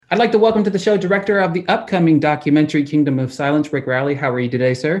I'd like to welcome to the show director of the upcoming documentary Kingdom of Silence, Rick Rowley. How are you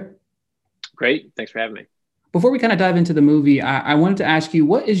today, sir? Great. Thanks for having me. Before we kind of dive into the movie, I wanted to ask you,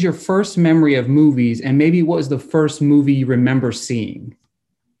 what is your first memory of movies, and maybe what was the first movie you remember seeing?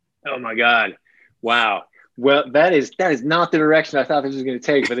 Oh my God. Wow. Well, that is not the direction I thought this was going to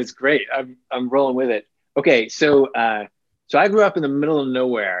take, but it's great. I'm rolling with it. Okay, so I grew up in the middle of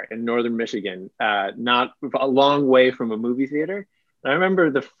nowhere in northern Michigan, not a long way from a movie theater. And I remember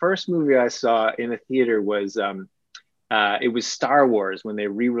the first movie I saw in a theater was it was Star Wars when they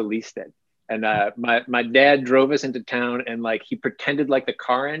re-released it. And my dad drove us into town, and like he pretended like the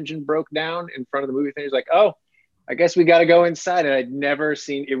car engine broke down in front of the movie theater. He's like, "Oh, I guess we got to go inside." And I'd never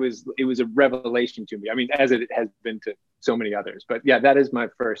seen it. Was a revelation to me. I mean, as it has been to so many others. But yeah, that is my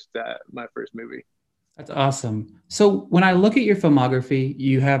first movie. That's awesome. So when I look at your filmography,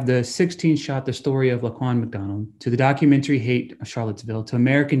 you have the 16 shot The Story of Laquan McDonald, to the documentary Hate of Charlottesville, to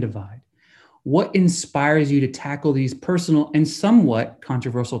American Divide. What inspires you to tackle these personal and somewhat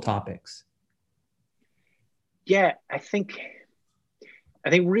controversial topics? Yeah, I think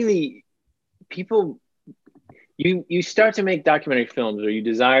really people you start to make documentary films, or you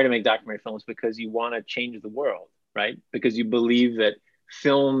desire to make documentary films because you want to change the world, right? Because you believe that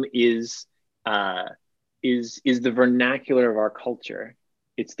film uh, is the vernacular of our culture.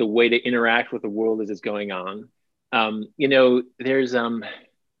 It's the way to interact with the world as it's going on.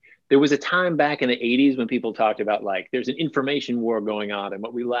 There was a time back in the 80s when people talked about, like, there's an information war going on, and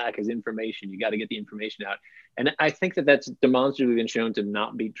what we lack is information. You got to get the information out. And I think that that's demonstrably been shown to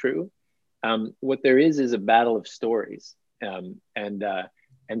not be true. What there is a battle of stories. And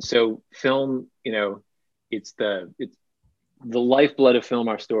so film, it's the lifeblood of film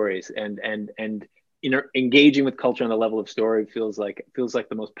are stories, and engaging with culture on the level of story feels like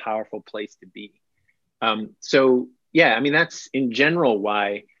the most powerful place to be. So yeah, I mean, that's in general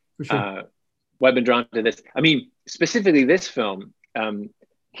For sure. why I've been drawn to this. I mean, specifically this film,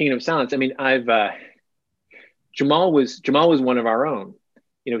 Kingdom of Silence. I mean, I've Jamal was one of our own.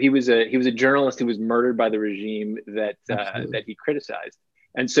 He was a journalist who was murdered by the regime Absolutely. that he criticized.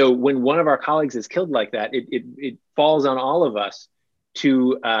 And so when one of our colleagues is killed like that, it falls on all of us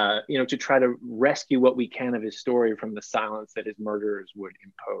to try to rescue what we can of his story from the silence that his murderers would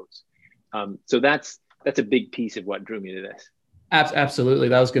impose. So that's a big piece of what drew me to this. Absolutely.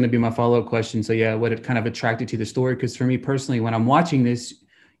 That was going to be my follow-up question. So yeah, what it kind of attracted to the story? Because for me personally, when I'm watching this,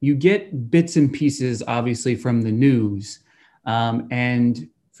 you get bits and pieces, obviously, from the news. And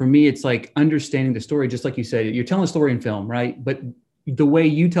for me, it's like understanding the story, just like you said, you're telling a story in film, right? But the way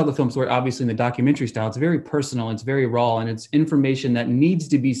you tell the film story, obviously in the documentary style, it's very personal, it's very raw, and it's information that needs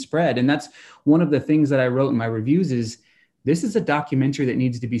to be spread. And that's one of the things that I wrote in my reviews is this is a documentary that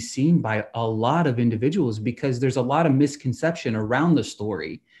needs to be seen by a lot of individuals because there's a lot of misconception around the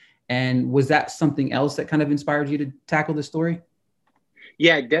story. And was that something else that kind of inspired you to tackle the story?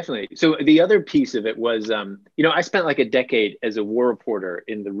 Yeah, definitely. So the other piece of it was, I spent like a decade as a war reporter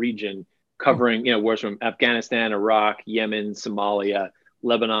in the region, Oh, covering, wars from Afghanistan, Iraq, Yemen, Somalia,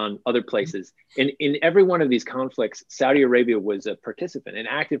 Lebanon, other places. And in every one of these conflicts, Saudi Arabia was a participant, an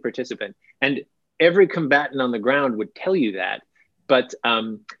active participant, and every combatant on the ground would tell you that. But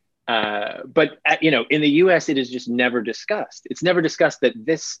in the U.S., it is just never discussed. It's never discussed that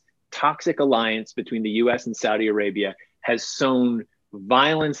this toxic alliance between the U.S. and Saudi Arabia has sown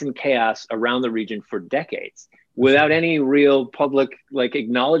violence and chaos around the region for decades for sure. without any real public like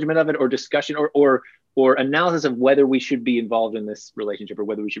acknowledgement of it or discussion or analysis of whether we should be involved in this relationship or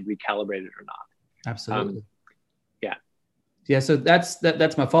whether we should recalibrate it or not. Absolutely. Yeah. Yeah, so that's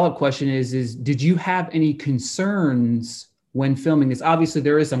my follow-up question is did you have any concerns when filming this? Obviously,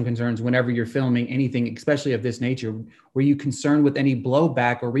 there is some concerns whenever you're filming anything, especially of this nature. Were you concerned with any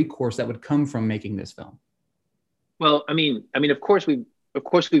blowback or recourse that would come from making this film? Well, of course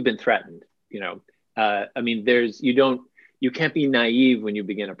we've been threatened. I mean, you can't be naive when you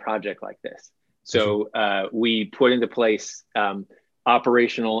begin a project like this. For sure. So we put into place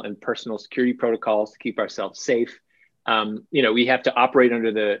operational and personal security protocols to keep ourselves safe. We have to operate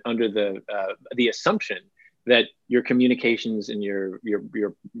under the assumption that your communications and your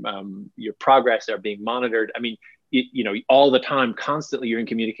progress are being monitored. I mean, all the time, constantly, you're in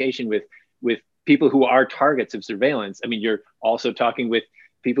communication with people who are targets of surveillance. I mean, you're also talking with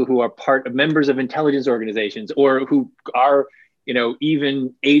people who are part of members of intelligence organizations or who are,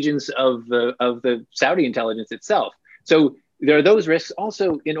 even agents of the Saudi intelligence itself. So there are those risks.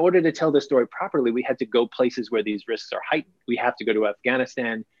 Also, in order to tell the story properly, we had to go places where these risks are heightened. We have to go to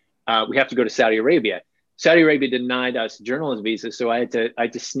Afghanistan. We have to go to Saudi Arabia. Saudi Arabia denied us journalist visas, so I had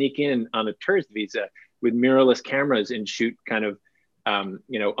to sneak in on a tourist visa with mirrorless cameras and shoot kind of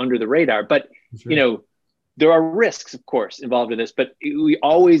under the radar. But, Sure. there are risks, of course, involved in this, but we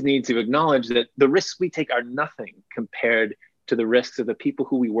always need to acknowledge that the risks we take are nothing compared to the risks of the people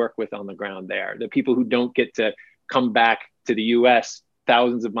who we work with on the ground there, the people who don't get to come back to the US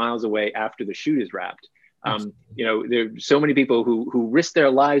thousands of miles away after the shoot is wrapped. There are so many people who risked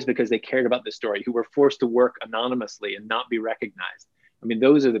their lives because they cared about this story, who were forced to work anonymously and not be recognized. I mean,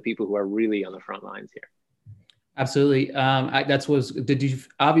 those are the people who are really on the front lines here. Absolutely. Did you,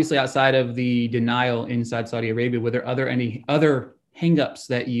 obviously outside of the denial inside Saudi Arabia, were there any other hangups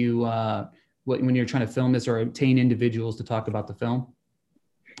that you, when you're trying to film this or obtain individuals to talk about the film?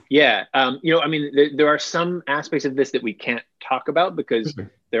 Yeah. There are some aspects of this that we can't talk about because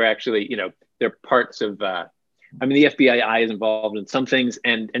they're actually, they're parts of, the FBI is involved in some things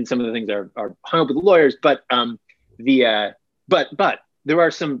and some of the things are hung up with the lawyers, but there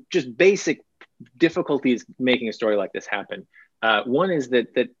are some just basic difficulties making a story like this happen. One is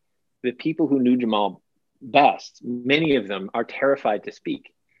that the people who knew Jamal best, many of them are terrified to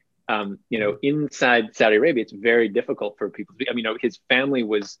speak. Inside Saudi Arabia, it's very difficult for people. His family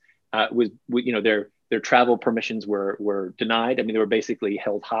was their travel permissions were denied. They were basically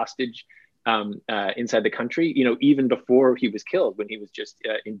held hostage inside the country. Even before he was killed, when he was just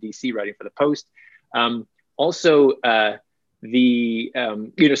in DC writing for the Post. So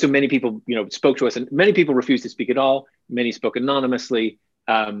many people spoke to us, and many people refused to speak at all. Many spoke anonymously.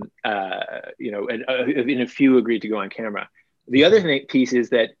 And a few agreed to go on camera. The other piece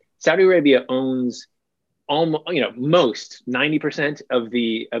is that Saudi Arabia owns almost, most 90% of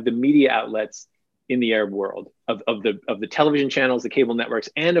the media outlets in the Arab world, of the television channels, the cable networks,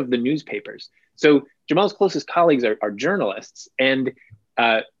 and of the newspapers. So Jamal's closest colleagues are journalists, and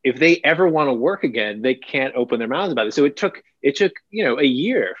if they ever want to work again, they can't open their mouths about it. So it took a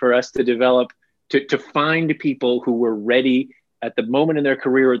year for us to develop to find people who were ready at the moment in their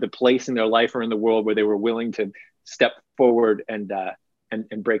career or the place in their life or in the world where they were willing to step forward and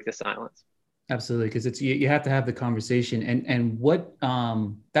break the silence. Absolutely, because you have to have the conversation, and what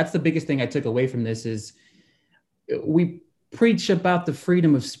that's the biggest thing I took away from this is we preach about the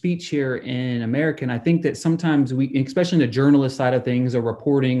freedom of speech here in America, and I think that sometimes we, especially in the journalist side of things, or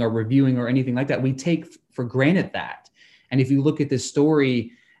reporting or reviewing or anything like that, we take for granted that. And if you look at this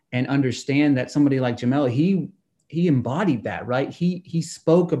story and understand that somebody like Jamal, he embodied that, right? He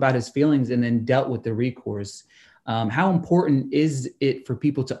spoke about his feelings and then dealt with the recourse. How important is it for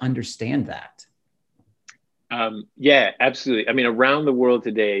people to understand that? Yeah, absolutely. Around the world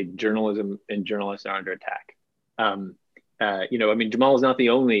today, journalism and journalists are under attack. Jamal is not the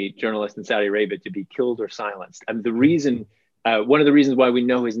only journalist in Saudi Arabia to be killed or silenced. And the reason, one of the reasons why we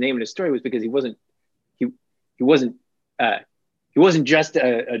know his name and his story was because he wasn't just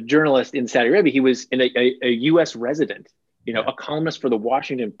a journalist in Saudi Arabia. He was a U.S. resident, a columnist for the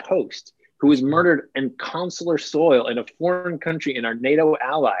Washington Post, who was murdered in consular soil in a foreign country in our NATO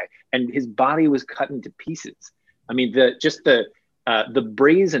ally, and his body was cut into pieces. The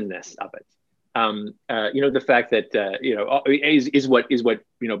brazenness of it. The fact that is what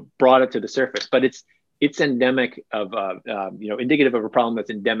brought it to the surface, but it's endemic of indicative of a problem that's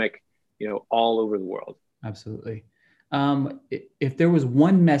endemic all over the world. Absolutely. If there was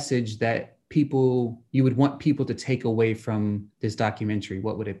one message that you would want people to take away from this documentary,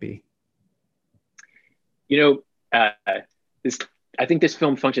 what would it be? I think this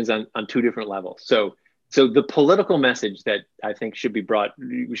film functions on two different levels. So the political message that I think should be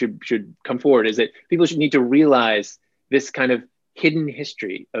should come forward is that people should need to realize this kind of hidden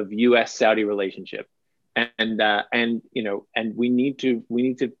history of U.S.-Saudi relationship, and we need to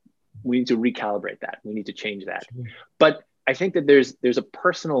recalibrate that. We need to change that. Sure. But I think that there's a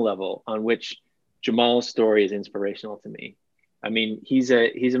personal level on which Jamal's story is inspirational to me. He's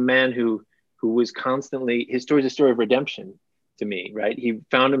a man who was constantly, his story is a story of redemption to me, right? He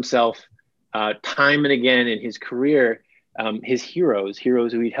found himself time and again in his career, his heroes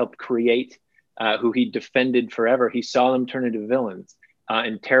who he helped create, who he defended forever. He saw them turn into villains,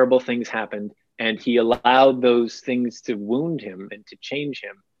 and terrible things happened. And he allowed those things to wound him and to change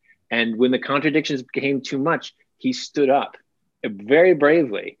him. And when the contradictions became too much, he stood up very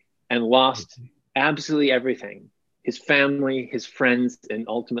bravely and lost absolutely everything, his family, his friends, and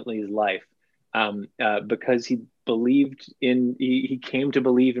ultimately his life, because he came to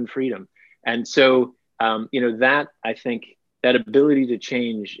believe in freedom. And so, that, I think, that ability to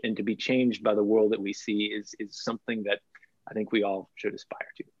change and to be changed by the world that we see is something that I think we all should aspire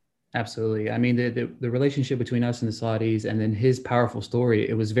to. Absolutely. The relationship between us and the Saudis, and then his powerful story,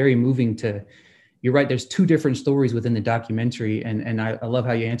 it was very moving you're right. There's two different stories within the documentary. And I love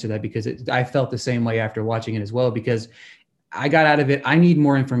how you answer that, because I felt the same way after watching it as well, because I got out of it, I need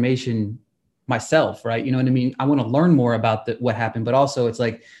more information myself, right? You know what I mean? I want to learn more about what happened, but also it's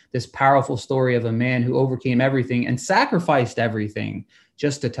like this powerful story of a man who overcame everything and sacrificed everything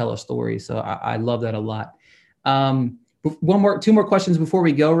just to tell a story. So I love that a lot. Two more questions before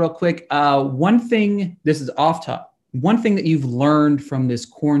we go real quick. One thing, this is off top, one thing that you've learned from this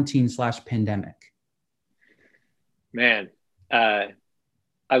quarantine/pandemic. Man, I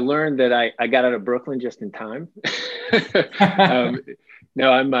learned that I got out of Brooklyn just in time. No,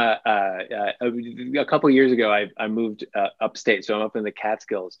 I'm a couple of years ago, I moved upstate. So I'm up in the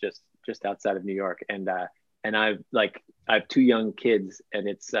Catskills, just outside of New York. And I have two young kids, and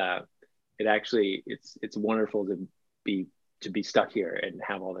it's wonderful to be stuck here and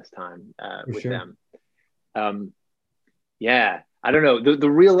have all this time with them. Yeah, I don't know. The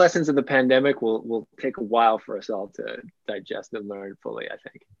real lessons of the pandemic will take a while for us all to digest and learn fully, I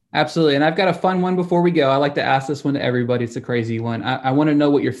think. Absolutely. And I've got a fun one before we go. I like to ask this one to everybody. It's a crazy one. I want to know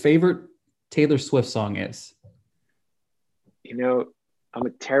what your favorite Taylor Swift song is. You know, I'm a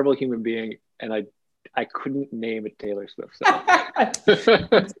terrible human being, and I couldn't name a Taylor Swift song.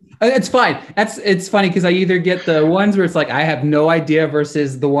 It's fine. It's funny because I either get the ones where it's like, I have no idea,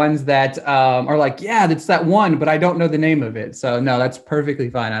 versus the ones that are like, yeah, that's that one, but I don't know the name of it. So no, that's perfectly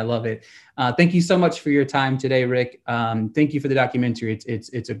fine. I love it. Thank you so much for your time today, Rick. Thank you for the documentary.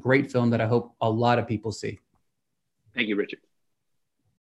 It's a great film that I hope a lot of people see. Thank you, Richard.